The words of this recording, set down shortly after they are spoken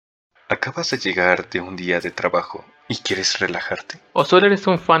¿Acabas de llegar de un día de trabajo y quieres relajarte? ¿O solo eres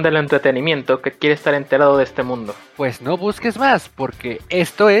un fan del entretenimiento que quiere estar enterado de este mundo? Pues no busques más, porque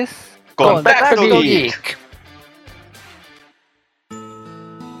esto es... ¡Contacto Geek! Geek!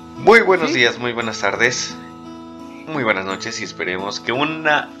 Muy buenos días, muy buenas tardes, muy buenas noches y esperemos que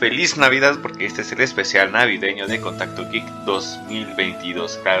una feliz Navidad, porque este es el especial navideño de Contacto Geek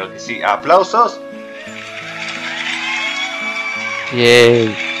 2022. Claro que sí, ¡aplausos!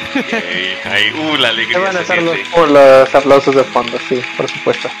 Yay. Ay, la alegría Van a se estar siente. los aplausos de fondo, sí, por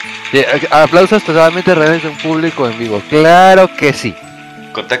supuesto. Sí, aplausos totalmente reales de un público en vivo. Claro que sí.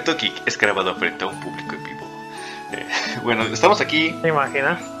 Contacto Geek es grabado frente a un público en vivo. Bueno, estamos aquí. ¿Te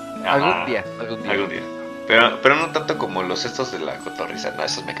imaginas? Algún día. Pero no tanto como los estos de la cotorriza, no,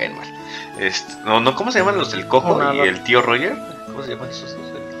 esos me caen mal. No, ¿cómo se llaman los del cojo y el tío Roger? ¿Cómo se llaman esos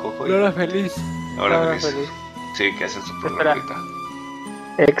dos del cojo? Y... Lola feliz. Ahora feliz. Sí, que hacen su programa.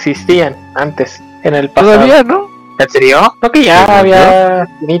 Existían antes, en el pasado. ¿Todavía no? ¿En serio? ¿No que ya había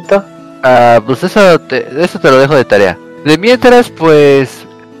finito? Pues eso te lo dejo de tarea. De mientras, pues,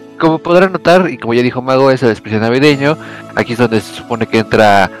 como podrán notar, y como ya dijo Mago, es el especial navideño. Aquí es donde se supone que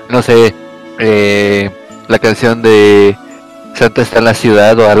entra, no sé, la canción de Santa está en la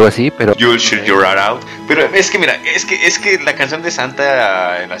ciudad o algo así, pero... You'll shoot your heart out. Pero es que mira, es que la canción de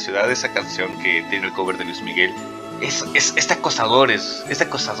Santa en la ciudad, esa canción que tiene el cover de Luis Miguel, es acosador,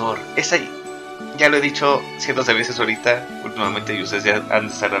 esa, ya lo he dicho cientos de veces ahorita, últimamente, y ustedes ya han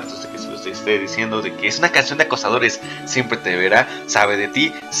de estar hartos de que se lo esté diciendo, de que es una canción de acosadores. Siempre te verá, sabe de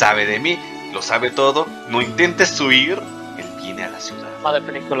ti, sabe de mí, lo sabe todo, no intentes huir, él viene a la ciudad. Madre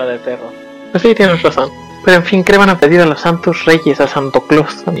película de terror. Pues sí, tienes razón. Pero en fin, ¿qué le van a pedir a los santos reyes, a Santo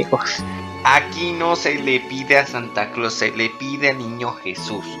Claus, amigos? Aquí no se le pide a Santa Claus, se le pide al niño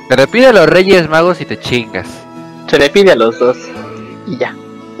Jesús. Te le pide a los Reyes Magos y te chingas. Se le pide a los dos. Y ya.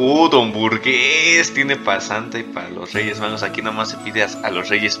 Don Burgués tiene para Santa y para los Reyes Magos. Aquí nomás se pide a los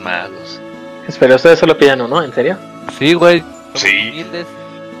Reyes Magos. Espera, ustedes solo piden uno, ¿en serio? Sí, güey. Sí.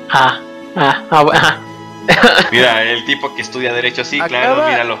 Mira, el tipo que estudia Derecho, sí, claro,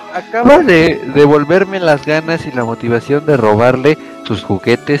 míralo. Acaba de devolverme las ganas y la motivación de robarle sus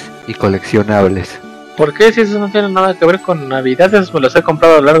juguetes y coleccionables. ¿Por qué? Si eso no tiene nada que ver con Navidad, esos me los he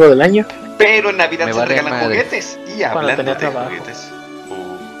comprado a lo largo del año. Pero en Navidad Me se vale regalan madre. juguetes. Y Cuando hablando tenía de trabajo. juguetes,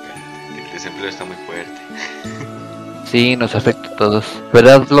 el desempleo está muy fuerte. Sí, nos afecta a todos.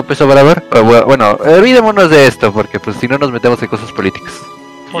 ¿Verdad, López Obrador? Bueno, olvidémonos de esto, porque pues si no nos metemos en cosas políticas.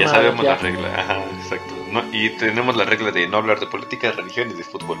 Ya sabemos la regla, ajá, exacto. No, y tenemos la regla de no hablar de política, de religión y de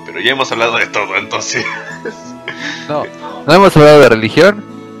fútbol, pero ya hemos hablado de todo, entonces. No hemos hablado de religión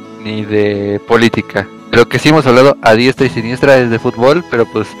ni de política. Lo que sí hemos hablado a diestra y siniestra es de fútbol, pero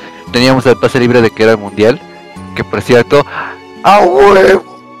pues teníamos el pase libre de que era el mundial. Que por cierto,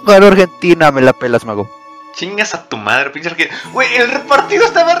 ganó Argentina, me la pelas, Mago. Chingas a tu madre, pinche Argentina. Güey, el partido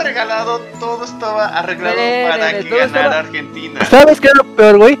estaba regalado, todo estaba arreglado para que ganara Argentina. ¿Sabes qué es lo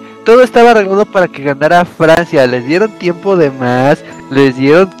peor, güey? Todo estaba arreglado para que ganara Francia. Les dieron tiempo de más, les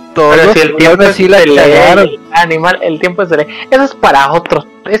dieron todo. Pero si el y tiempo aún así la es de cagaron. ley, animal, el tiempo es de ley. Eso es para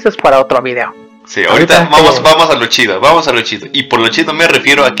otro video. Sí, ahorita vamos a lo chido, Y por lo chido me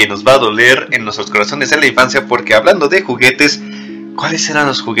refiero a que nos va a doler en nuestros corazones en la infancia, porque hablando de juguetes, ¿cuáles eran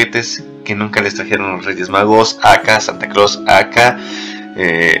los juguetes que nunca les trajeron los Reyes Magos? Acá Santa Claus, acá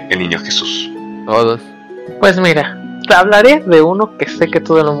el niño Jesús. Todos. Pues mira, te hablaré de uno que sé que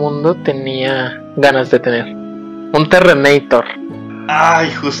todo el mundo tenía ganas de tener. Un Terrenator.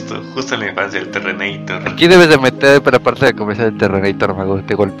 Ay, justo en la infancia, el Terrenator. Aquí debes de meter para parte de comercial el Terrenator, Mago.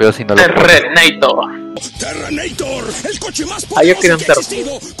 Te golpeo si no lo pones. Terrenator, el coche más Yo quería un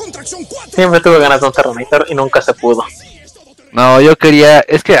Terrenator. Siempre tuve ganas de un Terrenator y nunca se pudo. No, yo quería...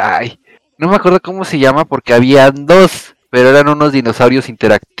 Es que, no me acuerdo cómo se llama porque habían dos, pero eran unos dinosaurios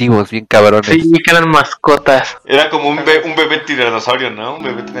interactivos, bien cabrones. Sí, que eran mascotas. Era como un bebé tiranosaurio, ¿no? Un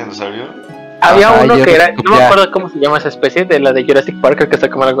bebé tiranosaurio. Había uno yo que era, no no me acuerdo cómo se llama esa especie, de la de Jurassic Park, que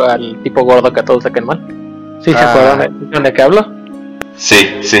saca algo al tipo gordo que a todos sacan mal. ¿Sí se acuerdan de qué hablo?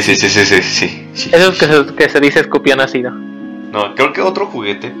 Sí. Esos que se dice escupión ácido. No, creo que otro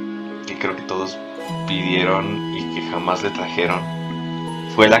juguete que creo que todos pidieron y que jamás le trajeron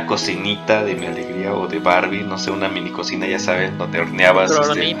fue la cocinita de Mi Alegría o de Barbie, no sé, una mini cocina, ya saben, donde horneabas.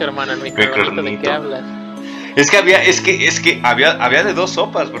 Cronito, hermano, el microornito, ¿de qué hablas? Es que había de dos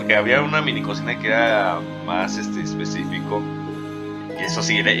sopas, porque había una mini cocina que era más específico. Y eso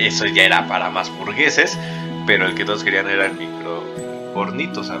sí, eso ya era para más burgueses, pero el que todos querían era el micro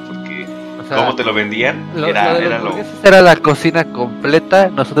hornito, o sea, porque cómo te lo vendían, era la cocina completa.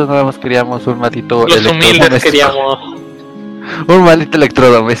 Nosotros nada más queríamos un matito. Los humildes queríamos. Un maldito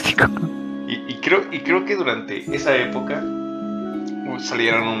electrodoméstico. Y creo que durante esa época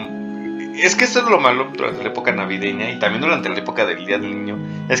salieron Es que esto es lo malo durante la época navideña y también durante la época del Día del Niño.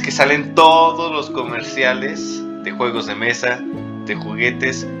 Es que salen todos los comerciales de juegos de mesa, de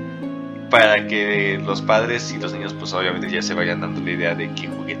juguetes, para que los padres y los niños pues obviamente ya se vayan dando la idea de qué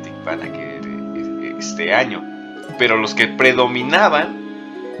juguete van a querer este año. Pero los que predominaban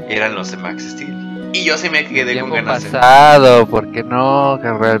eran los de Max Steel. Y yo sí me quedé con ganas pasado, porque no,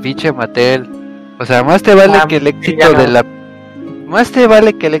 carnal, pinche Mattel. O sea, más te vale que el éxito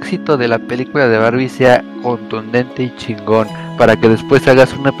de la película de Barbie sea contundente y chingón, para que después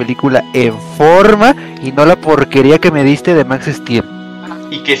hagas una película en forma y no la porquería que me diste de Max Steel.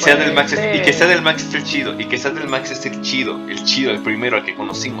 Y que sea del Max Steel chido, el chido, el primero, al que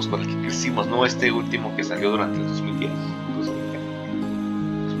conocimos, con el que crecimos, no este último que salió durante el 2010.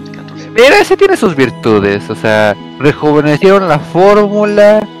 Mira, ese tiene sus virtudes, o sea, rejuvenecieron la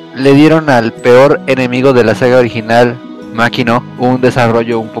fórmula, le dieron al peor enemigo de la saga original, Máquina, un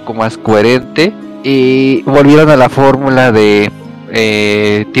desarrollo un poco más coherente y volvieron a la fórmula de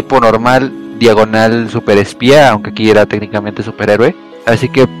tipo normal, diagonal, super espía, aunque aquí era técnicamente superhéroe. Así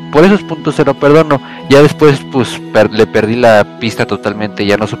que por esos puntos se lo perdono. Ya después pues le perdí la pista totalmente.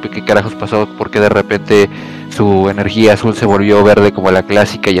 Ya no supe qué carajos pasó, porque de repente su energía azul se volvió verde como la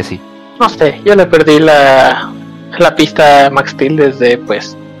clásica y así. No sé, yo le perdí la pista a Max Steel desde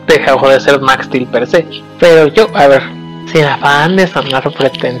pues dejó de ser Max Steel per se. Pero yo, a ver, sin afán de sonar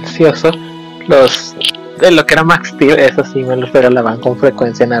pretencioso, de lo que era Max Steel, eso sí me los regalaban con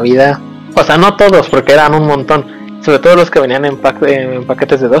frecuencia en Navidad. O sea, no todos, porque eran un montón. Sobre todo los que venían en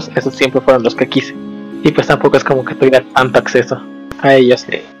paquetes de 2, esos siempre fueron los que quise. Y pues tampoco es como que tuviera tanto acceso a ellos.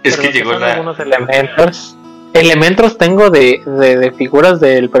 Es que llegó algunos elementos tengo de figuras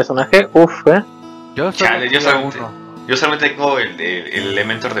del personaje, Yo solamente tengo el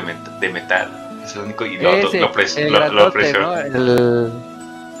Elementor de metal. Es el único y lo aprecio. ¿No?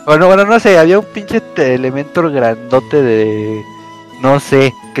 Bueno, no sé, había un pinche Elementor grandote de... No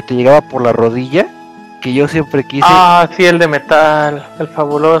sé, que te llegaba por la rodilla, que yo siempre quise. Ah, sí, el de metal, el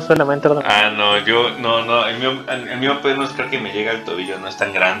fabuloso Elementor de metal. El mío no creo que me llega al tobillo, no es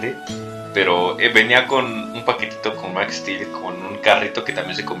tan grande. Pero venía con un paquetito con Max Steel, con un carrito que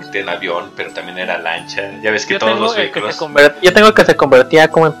también se convirtió en avión, pero también era lancha. Ya ves que todos los vehículos... Yo tengo el que se convertía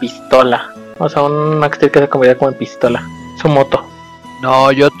como en pistola. O sea, un Max Steel que se convertía como en pistola. Su moto.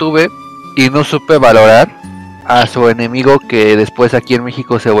 No, yo tuve y no supe valorar a su enemigo, que después aquí en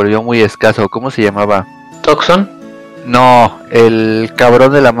México se volvió muy escaso. ¿Cómo se llamaba? ¿Toxon? No, el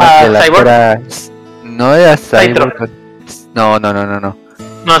cabrón de la máquina. No era Cyborg. No.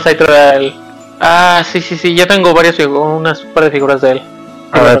 No, Saitro era el... Ah, sí, yo tengo unas par de figuras de él.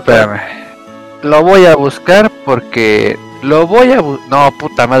 A ver, espérame. Lo voy a buscar porque... No,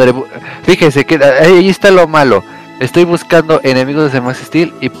 puta madre. Fíjese que ahí está lo malo. Estoy buscando enemigos de Max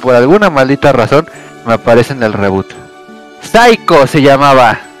Steel y por alguna maldita razón me aparece en el reboot. Psycho se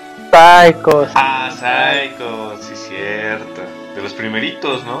llamaba. Psycho. Psycho, sí, cierto. De los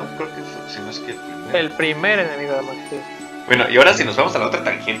primeritos, ¿no? Creo que si no es que el primer enemigo de Max Steel. Bueno, y ahora si nos vamos a la otra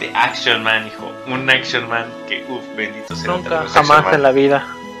tangente, Action Man, hijo. Un Action Man que, bendito sea. Nunca, jamás en la vida.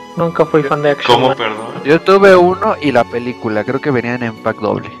 Nunca fui fan de Action Man. ¿Cómo, perdón? Yo tuve uno y la película, creo que venían en pack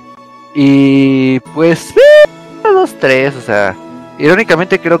doble. Y pues, 2, 3, o sea...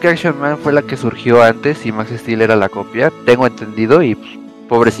 Irónicamente creo que Action Man fue la que surgió antes y Max Steel era la copia. Tengo entendido y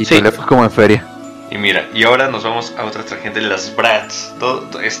pobrecito, sí. Le fue como en feria. Y mira, y ahora nos vamos a otra tangente, las Bratz.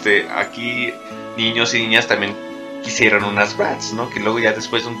 Aquí niños y niñas también quisieron unas Bratz, ¿no? Que luego ya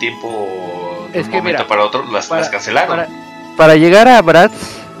después de un tiempo, de un momento para otro, las cancelaron. Para llegar a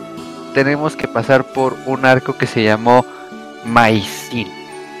Bratz tenemos que pasar por un arco que se llamó Maicin.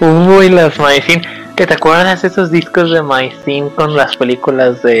 Uy, las Maicin. ¿Que te acuerdas esos discos de Maicin con las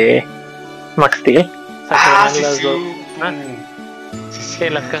películas de Max Steel? Sí,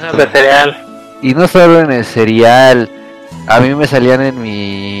 las cajas de cereal. Y no solo en el cereal, a mí me salían en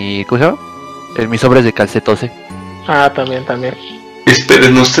mi... ¿Cómo se llama? En mis sobres de calcetose. Ah, también.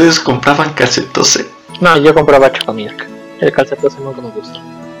 Esperen, ¿ustedes compraban calcetose? No, yo compraba Chocomilk. El calcetose nunca me gustó.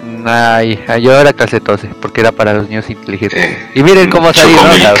 Ay, yo era calcetose, porque era para los niños inteligentes. Y miren cómo salí, ¿no?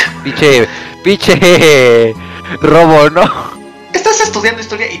 Piche robo, ¿no? Estás estudiando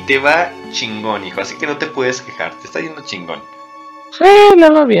historia y te va chingón, hijo, así que no te puedes quejar, te está yendo chingón. Sí,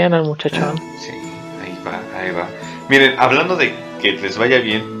 le va bien al muchachón. Sí, ahí va. Miren, hablando de que les vaya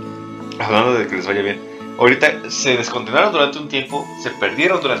bien, ahorita se descontinuaron durante un tiempo, se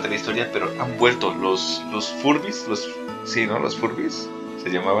perdieron durante la historia, pero han vuelto los Furbies, los Furbies, se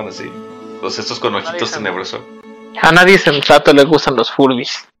llamaban así, estos con ojitos tenebrosos. A nadie sensato le gustan los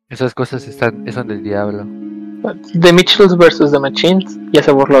Furbies. Esas cosas son del diablo. The Mitchells vs. The Machines ya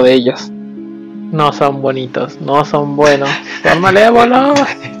se burló de ellos. No son bonitos, no son buenos, son malévolos.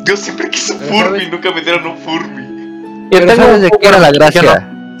 Yo siempre quise Furby, nunca me dieron un Furby. Pero ¿sabes de qué era la gracia?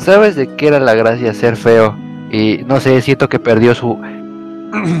 ¿Sabes de qué era la gracia? Ser feo. Y no sé, siento que perdió su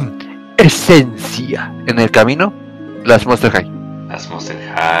esencia en el camino. Las Monster High. Las Monster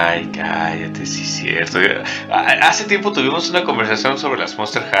High, cállate, sí es cierto. Hace tiempo tuvimos una conversación sobre las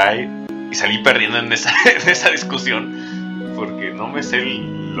Monster High y salí perdiendo en esa discusión porque no me sé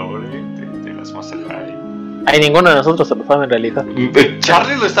el lore de las Monster High. Ay, ninguno de nosotros se lo sabe en realidad.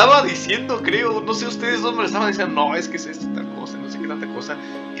 Charlie lo estaba diciendo, creo. No sé, ustedes dos me lo estaban diciendo. No, es que es esta tal cosa, no sé qué tanta cosa,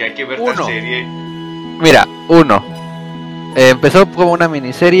 que hay que ver tal serie. Mira, empezó como una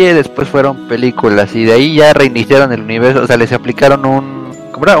miniserie, después fueron películas y de ahí ya reiniciaron el universo, o sea, les aplicaron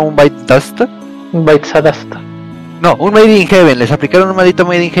 ¿cómo era? ¿Un Bite Dust? Un Bite Sadast. No, un Made in Heaven, les aplicaron un maldito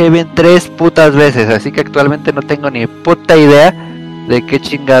Made in Heaven 3 putas veces, así que actualmente no tengo ni puta idea de qué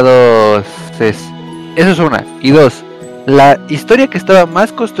chingados es. Eso es una. Y dos, la historia que estaba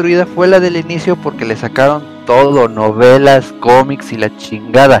más construida fue la del inicio porque le sacaron todo, novelas, cómics y la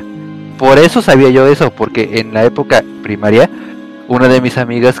chingada. Por eso sabía yo eso, porque en la época primaria, una de mis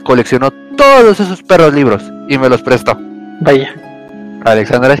amigas coleccionó todos esos perros libros y me los prestó. Vaya.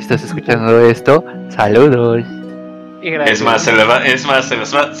 Alexandra, si estás escuchando esto, saludos. Es más, se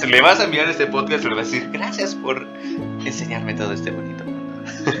le vas a enviar este podcast, se le vas a decir gracias por enseñarme todo este bonito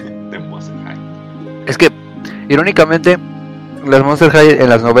mundo de Monster High. Es que, irónicamente, las Monster High en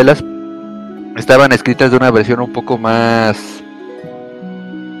las novelas estaban escritas de una versión un poco más...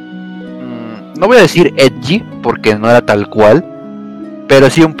 no voy a decir edgy, porque no era tal cual,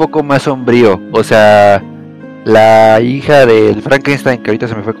 pero sí un poco más sombrío. O sea, la hija del Frankenstein, que ahorita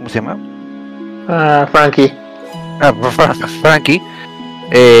se me fue, ¿cómo se llama? Frankie. Frankie.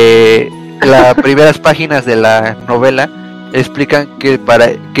 Las primeras páginas de la novela explican que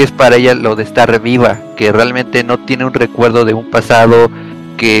es para ella lo de estar viva, que realmente no tiene un recuerdo de un pasado,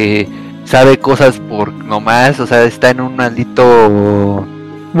 que sabe cosas por nomás, o sea, está en un maldito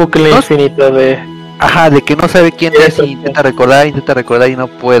bucle infinito de... Ajá, de que no sabe quién es y intenta recordar y no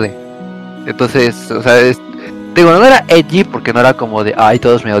puede. Entonces, o sea, digo, no era edgy porque no era como de, ay,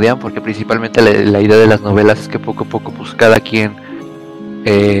 todos me odian, porque principalmente la idea de las novelas es que poco a poco, pues cada quien...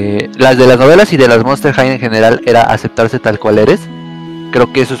 las de las novelas y de las Monster High en general era aceptarse tal cual eres.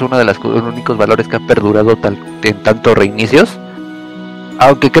 Creo que eso es uno de los únicos valores que ha perdurado en tantos reinicios.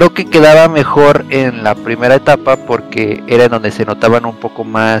 Aunque creo que quedaba mejor en la primera etapa porque era en donde se notaban un poco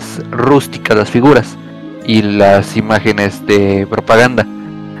más rústicas las figuras y las imágenes de propaganda.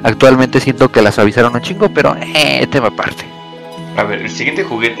 Actualmente siento que las avisaron un chingo, pero tema aparte. A ver, el siguiente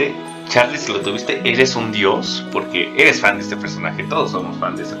juguete, Charlie, si lo tuviste, eres un dios, porque eres fan de este personaje, todos somos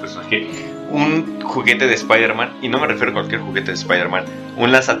fan de este personaje. Un juguete de Spider-Man, y no me refiero a cualquier juguete de Spider-Man,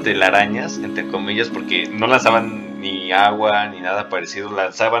 un lanzatelarañas, entre comillas, porque no lanzaban ni agua ni nada parecido,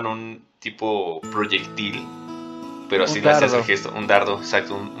 lanzaban un tipo proyectil, pero así le hacías el gesto, un dardo,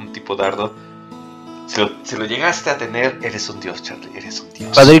 exacto, un tipo dardo. Si lo llegaste a tener, eres un dios, Charlie, eres un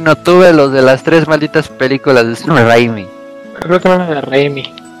dios. Padrino, tuve los de las 3 malditas películas de Sam Raimi. Creo que no era de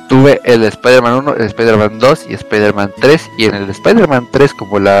Raimi. Tuve el de Spider-Man 1, el Spider-Man 2 y Spider-Man 3. Y en el de Spider-Man 3,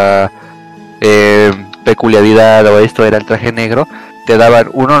 como la peculiaridad o esto era el traje negro, te daban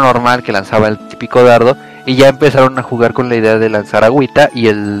uno normal que lanzaba el típico dardo. Y ya empezaron a jugar con la idea de lanzar agüita. Y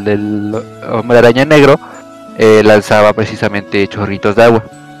el del Hombre Araña negro lanzaba precisamente chorritos de agua.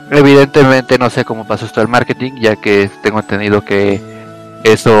 Evidentemente no sé cómo pasó esto del marketing, ya que tengo entendido que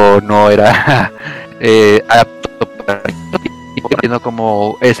eso no era apto para... Entiendo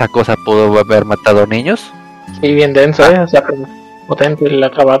cómo esa cosa pudo haber matado niños. Sí, bien denso, o sea, potente el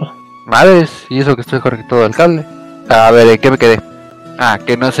acabado. Madres, y eso que estoy conectado al cable. A ver, ¿en qué me quedé?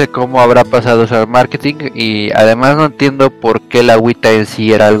 Que no sé cómo habrá pasado eso al marketing. Y además no entiendo por qué la agüita en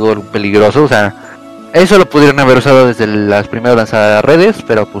sí era algo peligroso. O sea, eso lo pudieron haber usado desde las primeras lanzadas a redes,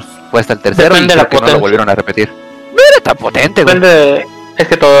 pero pues fue hasta el tercero. Depende y creo que no lo volvieron a repetir. No era tan potente, güey. Es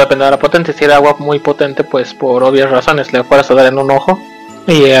que todo depende de la potencia. Si era agua muy potente, pues por obvias razones le fueras a dar en un ojo.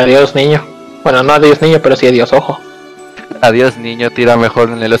 Y adiós niño. Bueno, no adiós niño, pero sí adiós ojo. Adiós niño, tira mejor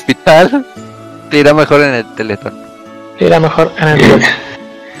en el hospital. Tira mejor en el teletón. Tira mejor en el teletón.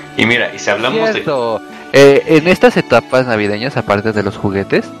 Y mira, y si hablamos en estas etapas navideñas, aparte de los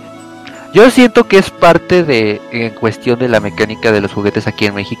juguetes, yo siento que es parte en cuestión de la mecánica de los juguetes aquí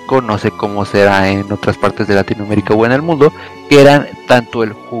en México, no sé cómo será en otras partes de Latinoamérica o en el mundo, que eran tanto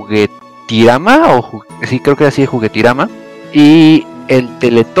el juguetirama, sí creo que así el juguetirama, y el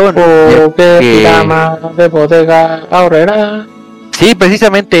Teletón. Juguetirama de bodega ahorrera. Sí,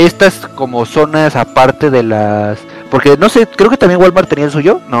 precisamente estas como zonas aparte de las... Porque no sé, creo que también Walmart tenía el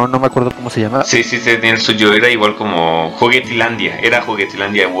suyo, no me acuerdo cómo se llamaba. Sí, tenía el suyo, era igual como Juguetilandia, era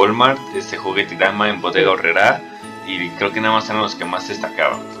Juguetilandia en Walmart, Juguetirama en Bodega Horrera, y creo que nada más eran los que más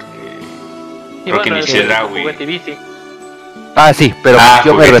destacaban, porque creo que ni Chedraui. Juguetibici. Ah, sí, pero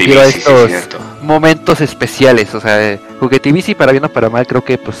yo me refiero a estos sí, momentos especiales, o sea, Juguetibici para bien o para mal creo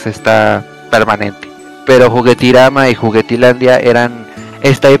que pues está permanente, pero Juguetirama y Juguetilandia eran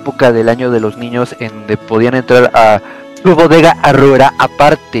esta época del año de los niños en donde podían entrar a su bodega arruera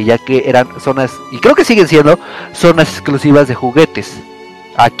aparte, ya que eran zonas, y creo que siguen siendo zonas exclusivas de juguetes.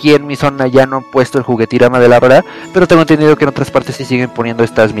 Aquí en mi zona ya no han puesto el Juguetirama de la arruera, pero tengo entendido que en otras partes sí siguen poniendo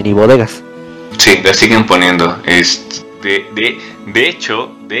estas mini bodegas. Sí, las siguen poniendo. De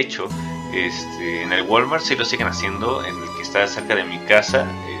hecho, en el Walmart sí lo siguen haciendo, en el que está cerca de mi casa,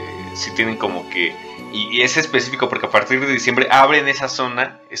 sí tienen como que... Y es específico porque a partir de diciembre abren esa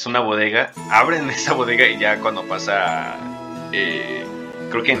zona, es una bodega, abren esa bodega y ya cuando pasa,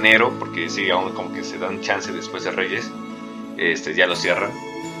 creo que enero, porque sí, aún como que se dan chance después de Reyes, ya lo cierran.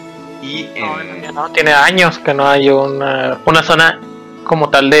 Y No, tiene años que no hay una zona como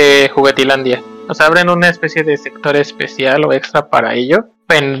tal de Juguetilandia. O sea, abren una especie de sector especial o extra para ello,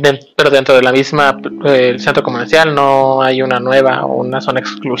 pero dentro de la misma el centro comercial no hay una nueva o una zona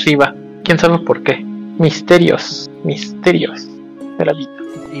exclusiva. ¿Quién sabe por qué? Misterios de la vida.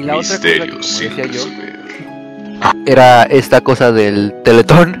 Y la misterios otra cosa que, como decía yo, era esta cosa del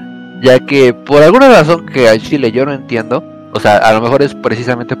Teletón, ya que por alguna razón que al Chile yo no entiendo, o sea, a lo mejor es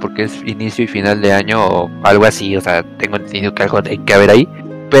precisamente porque es inicio y final de año o algo así, o sea, tengo entendido que algo hay que haber ahí,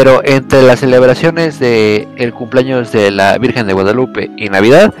 pero entre las celebraciones de el cumpleaños de la Virgen de Guadalupe y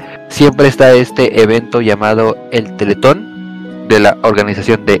Navidad, siempre está este evento llamado el Teletón, de la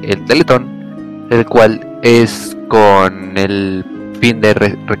organización de El Teletón, el cual es con el fin de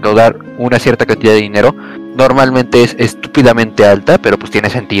recaudar una cierta cantidad de dinero. Normalmente es estúpidamente alta, pero pues tiene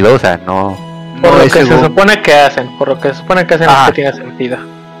sentido, o sea, no por lo es que según... se supone que hacen, es que tiene sentido.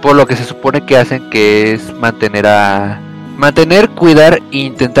 Por lo que se supone que hacen, que es mantener, cuidar e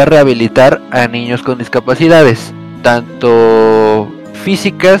intentar rehabilitar a niños con discapacidades, tanto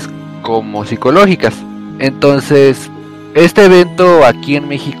físicas como psicológicas. Entonces, este evento aquí en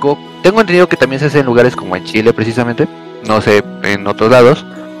México, tengo entendido que también se hace en lugares como en Chile precisamente, no sé en otros lados,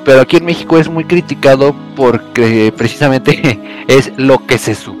 pero aquí en México es muy criticado porque precisamente es lo que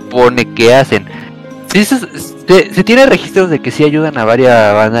se supone que hacen. Sí, se tiene registros de que sí ayudan a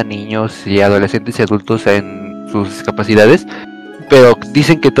varias bandas, niños y adolescentes y adultos en sus discapacidades, pero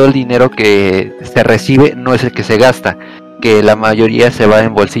dicen que todo el dinero que se recibe no es el que se gasta, que la mayoría se va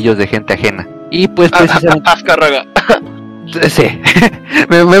en bolsillos de gente ajena. Y pues precisamente... Sí,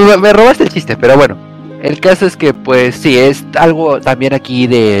 me robaste el chiste, pero bueno, el caso es que pues sí, es algo también aquí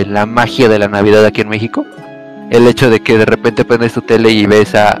de la magia de la Navidad aquí en México. El hecho de que de repente prendes tu tele y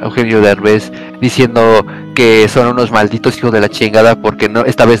ves a Eugenio Derbez diciendo que son unos malditos hijos de la chingada porque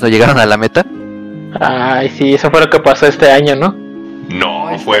esta vez no llegaron a la meta. Ay, sí, eso fue lo que pasó este año, ¿no?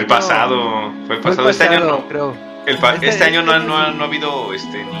 No, fue el pasado. Este año no. Creo. Este año no ha habido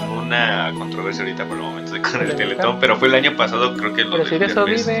ninguna controversia ahorita por el momento con el Teletón, pero fue el año pasado, creo que lo pero si de eso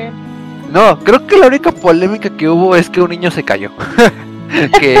vive. No, creo que la única polémica que hubo es que un niño se cayó.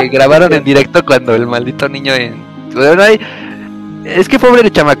 Que grabaron en directo cuando el maldito niño es que pobre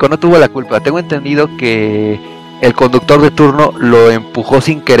el chamaco, no tuvo la culpa. Tengo entendido que el conductor de turno lo empujó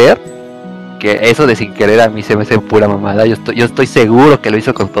sin querer. Que eso de sin querer a mí se me hace pura mamada. Yo estoy seguro que lo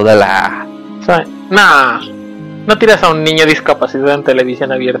hizo con toda la... O sea, no tiras a un niño discapacitado en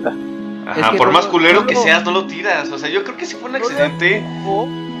televisión abierta. Ajá, es que por más culero que seas, no lo tiras. O sea, yo creo que si fue un accidente...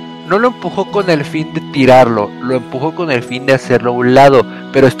 No lo empujó con el fin de tirarlo, lo empujó con el fin de hacerlo a un lado,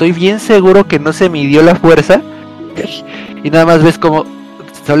 pero estoy bien seguro que no se midió la fuerza y nada más ves como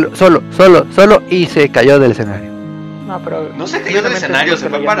solo y se cayó del escenario. No se cayó del escenario, se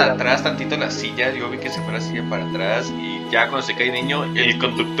fue para atrás tantito la silla, yo vi que se fue la silla para atrás y ya cuando se cae el niño, el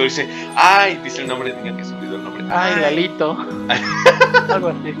conductor dice, ay, dice el nombre del niño que se olvidó el nombre. Ay, Lalito. Algo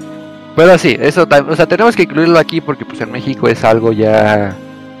así. Pero sí, eso, o sea, tenemos que incluirlo aquí porque pues en México es algo ya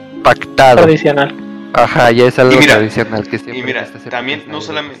pactado. Tradicional. Ajá, ya es algo tradicional que siempre. Y mira, también no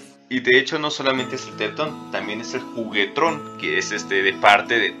solamente, y de hecho no solamente es el Teletón, también es el Juguetrón, que es de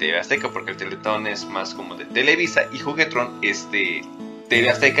parte de TV Azteca, porque el Teletón es más como de Televisa y Juguetrón es de TV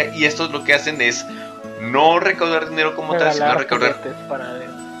Azteca, y estos lo que hacen es no recaudar dinero como tal, sino recaudar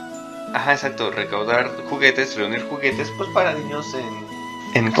Ajá, exacto, recaudar juguetes, reunir juguetes pues para niños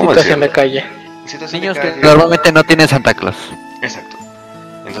en situación de calle. Niños que normalmente no tienen Santa Claus. Exacto.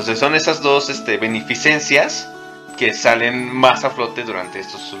 Entonces son esas dos beneficencias que salen más a flote durante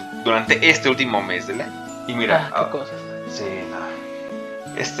este último mes del año. Y mira, qué cosas. sí, no.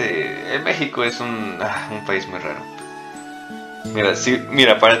 México es un país muy raro.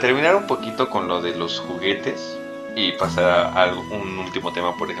 Mira, para terminar un poquito con lo de los juguetes y pasar a un último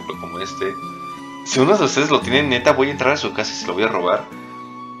tema, por ejemplo, como si uno de ustedes lo tiene, neta, voy a entrar a su casa y se lo voy a robar.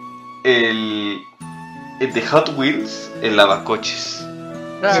 El de Hot Wheels, el lavacoches.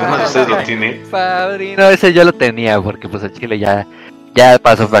 Si uno de ustedes lo tiene. Padrino, ese yo lo tenía, porque pues el chile ya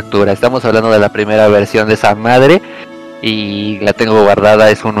pasó factura. Estamos hablando de la primera versión de esa madre y la tengo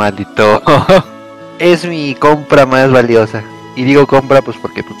guardada, es un maldito. Es mi compra más valiosa. Y digo compra pues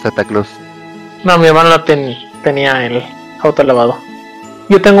porque pues Santa Claus. No, mi hermano no tenía el auto lavado.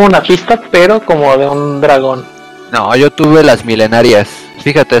 Yo tengo una pista, pero como de un dragón. No, yo tuve las milenarias.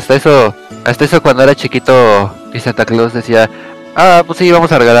 Fíjate, hasta eso cuando era chiquito y Santa Claus decía, pues sí,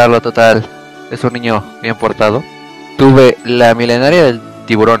 vamos a regalarlo, total. Es un niño bien portado. Tuve la milenaria del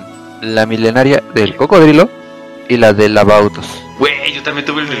tiburón, la milenaria del cocodrilo y la del lavautos. Güey, yo también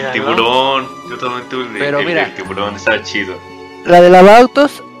tuve el del tiburón. Yo también tuve el tiburón, estaba chido. La de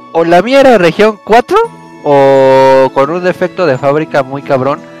lavautos, o la mía era región 4, o con un defecto de fábrica muy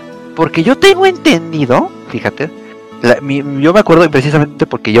cabrón. Porque yo tengo entendido, fíjate, yo me acuerdo precisamente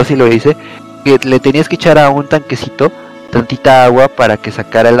porque yo sí lo hice, que le tenías que echar a un tanquecito tantita agua para que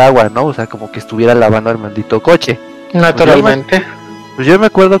sacara el agua, ¿no? O sea, como que estuviera lavando el maldito coche. Naturalmente. Pues yo me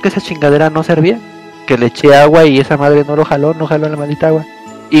acuerdo que esa chingadera no servía, que le eché agua y esa madre no jaló la maldita agua.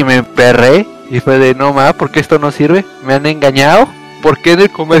 Y me emperré y fue de no ma, ¿por qué esto no sirve? ¿Me han engañado? ¿Por qué en el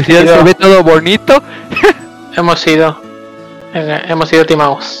comercial se ve todo bonito? Hemos sido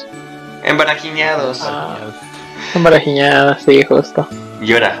timados. Embarajiñados. Embarajiñados, sí, justo.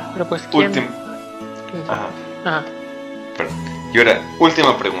 Y ahora, pero pues, ¿quién? Ajá. Perdón. Y ahora,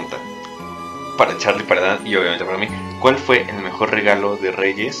 última pregunta. Para Charlie, para Dan y obviamente para mí. ¿Cuál fue el mejor regalo de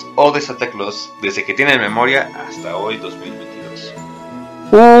Reyes o de Santa Claus desde que tienen memoria hasta hoy, 2022?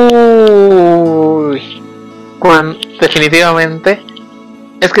 Definitivamente.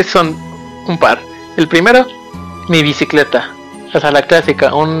 Es que son un par. El primero, mi bicicleta. O sea, la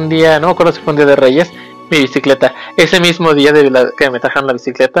clásica. Un día, no me acuerdo si fue un día de Reyes, mi bicicleta. Ese mismo día que me trajeron la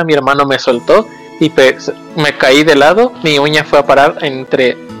bicicleta, mi hermano me soltó y me caí de lado. Mi uña fue a parar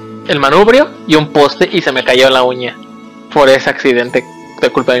entre el manubrio y un poste y se me cayó la uña. Por ese accidente de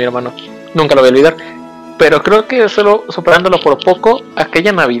culpa de mi hermano. Nunca lo voy a olvidar. Pero creo que solo superándolo por poco,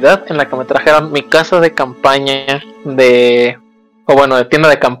 aquella Navidad en la que me trajeron mi casa de campaña de tienda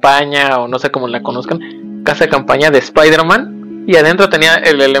de campaña, o no sé cómo la conozcan, casa de campaña de Spider-Man, y adentro tenía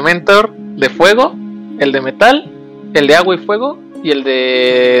el Elementor de fuego, el de metal, el de agua y fuego y el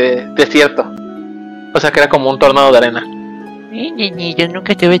de desierto. O sea que era como un tornado de arena. Yo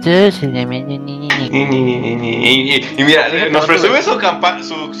nunca tuve todo eso. Y mira, nos presume su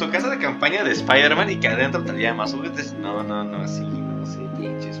casa de campaña de Spider-Man y que adentro traía más juguetes. No, sí,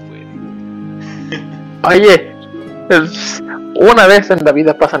 pinches puede. Oye, una vez en la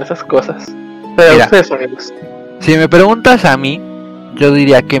vida pasan esas cosas. Pero mira, ustedes, amigos. Si me preguntas a mí, yo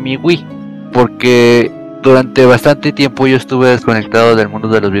diría que mi Wii, porque durante bastante tiempo yo estuve desconectado del mundo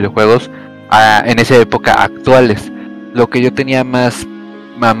de los videojuegos en esa época actuales. Lo que yo tenía más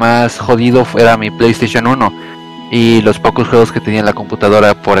jodido era mi PlayStation 1 y los pocos juegos que tenía en la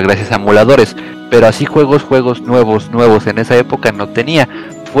computadora por gracias a emuladores, pero así juegos nuevos en esa época no tenía.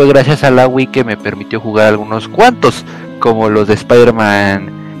 Fue gracias a la Wii que me permitió jugar algunos cuantos, como los de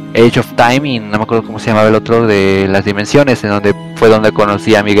Spider-Man Age of Time y no me acuerdo cómo se llamaba el otro, de las dimensiones, en donde fue donde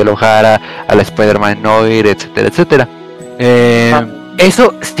conocí a Miguel Ojara, a la Spider-Man Noir, etcétera.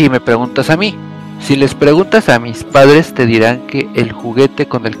 Eso si me preguntas a mí. Si les preguntas a mis padres, te dirán que el juguete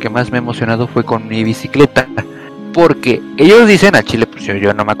con el que más me he emocionado fue con mi bicicleta, porque ellos dicen, a Chile, pues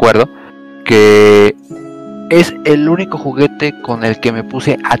yo no me acuerdo, que es el único juguete con el que me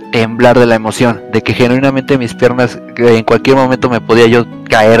puse a temblar de la emoción, de que genuinamente mis piernas, en cualquier momento me podía yo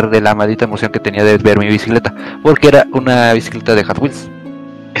caer de la maldita emoción que tenía de ver mi bicicleta, porque era una bicicleta de Hot Wheels.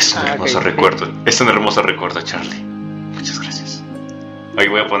 Es un hermoso recuerdo, Charlie. Muchas gracias. Hoy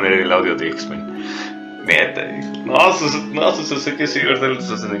voy a poner el audio de X-Men. Neta, sé que sí, verdad,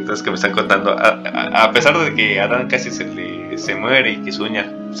 sus anécdotas que me están contando. A pesar de que Adán casi se muere y que su uña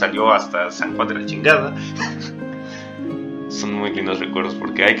salió hasta San Juan de la chingada, son muy lindos recuerdos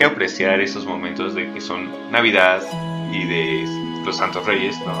porque hay que apreciar esos momentos de que son Navidad y de los Santos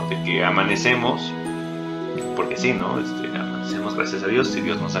Reyes, ¿no? De que amanecemos, porque sí, ¿no? Amanecemos, gracias a Dios, si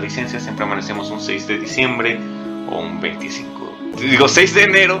Dios nos da licencia, siempre amanecemos un 6 de diciembre o un 6 de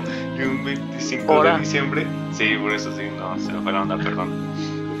enero y un 25 de diciembre. Sí, por eso sí, no, se me fue la onda, perdón.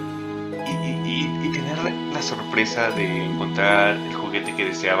 y tener la sorpresa de encontrar el juguete que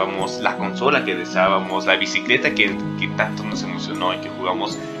deseábamos, la consola que deseábamos, la bicicleta que tanto nos emocionó y que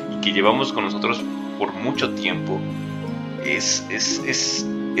jugamos y que llevamos con nosotros por mucho tiempo. Es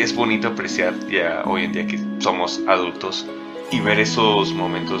bonito apreciar ya hoy en día que somos adultos y ver esos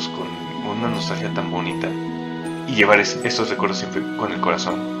momentos con una nostalgia tan bonita y llevar estos recuerdos siempre con el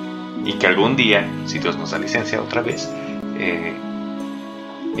corazón, y que algún día, si Dios nos da licencia otra vez,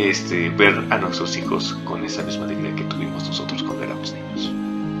 ver a nuestros hijos con esa misma alegría que tuvimos nosotros cuando éramos niños.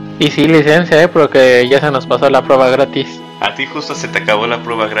 Y sí, licencia, porque ya se nos pasó la prueba gratis. A ti justo se te acabó la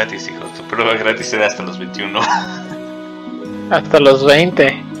prueba gratis, hijo. Tu prueba gratis era hasta los 21. Hasta los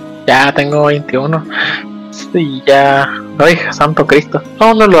 20. Ya tengo 21. Y ya... Ay, santo Cristo.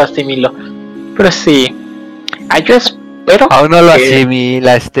 Aún no lo asimilo. Pero sí. Yo espero... Aún no lo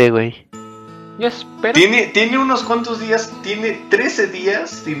asimila güey. Yo espero... Tiene unos cuantos días. Tiene 13 días,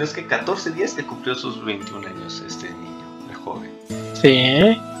 si no es que 14 días que cumplió sus 21 años este niño, el joven.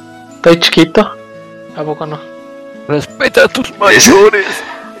 Sí. Estoy chiquito. ¿A poco no? Respeta a tus mayores.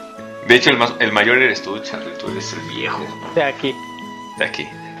 De hecho, el mayor eres tú, Charlie. Tú eres el viejo. De aquí.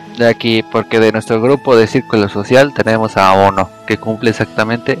 De aquí, porque de nuestro grupo de círculo social tenemos a uno que cumple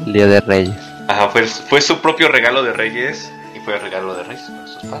exactamente el Día de Reyes. Ajá, fue su propio regalo de Reyes y fue el regalo de Reyes para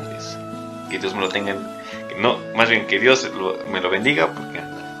sus padres. Que Dios me lo tenga, más bien que Dios me lo bendiga, porque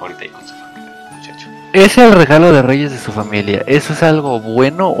anda ahorita ahí con su familia, muchacho. ¿Es el regalo de Reyes de su familia? ¿Eso es algo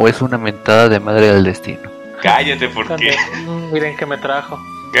bueno o es una mentada de madre del destino? Cállate, porque miren que me trajo.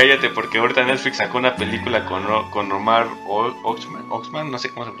 Cállate, porque ahorita Netflix sacó una película con Omar Oxman, no sé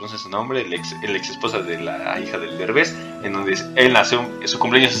cómo se pronuncia su nombre, el ex esposa de la hija del Derbez, en donde él nació, su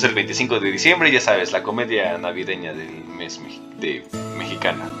cumpleaños es el 25 de diciembre, ya sabes, la comedia navideña del mes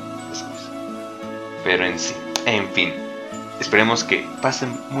mexicana, ya sabes. Pero en fin, esperemos que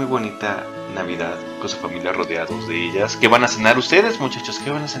pasen muy bonita Navidad con su familia, rodeados de ellas. ¿Qué van a cenar ustedes, muchachos? ¿Qué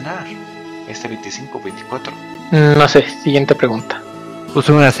van a cenar este 25, 24? No sé, siguiente pregunta. Pues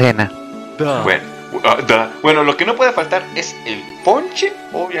una cena. Bueno, lo que no puede faltar es el ponche,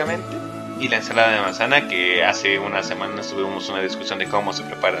 obviamente, y la ensalada de manzana, que hace unas semanas tuvimos una discusión de cómo se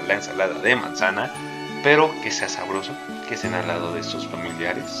prepara la ensalada de manzana, pero que sea sabroso, que estén al lado de sus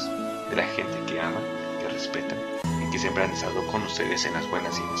familiares, de la gente que aman, que respetan, y que siempre han estado con ustedes en las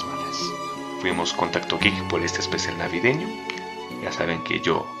buenas y en las malas. Fuimos Contacto Geek por este especial navideño. Ya saben que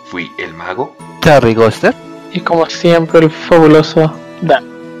yo fui el mago Charlie Ghoster. Y como siempre, el fabuloso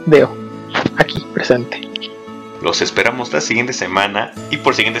Deo, aquí presente. Los esperamos la siguiente semana, y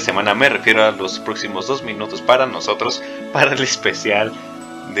por siguiente semana me refiero a los próximos 2 minutos para nosotros, para el especial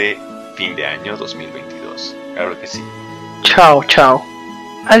de fin de año 2022. Claro que sí. Chao.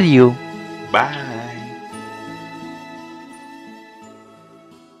 Adiós. Bye.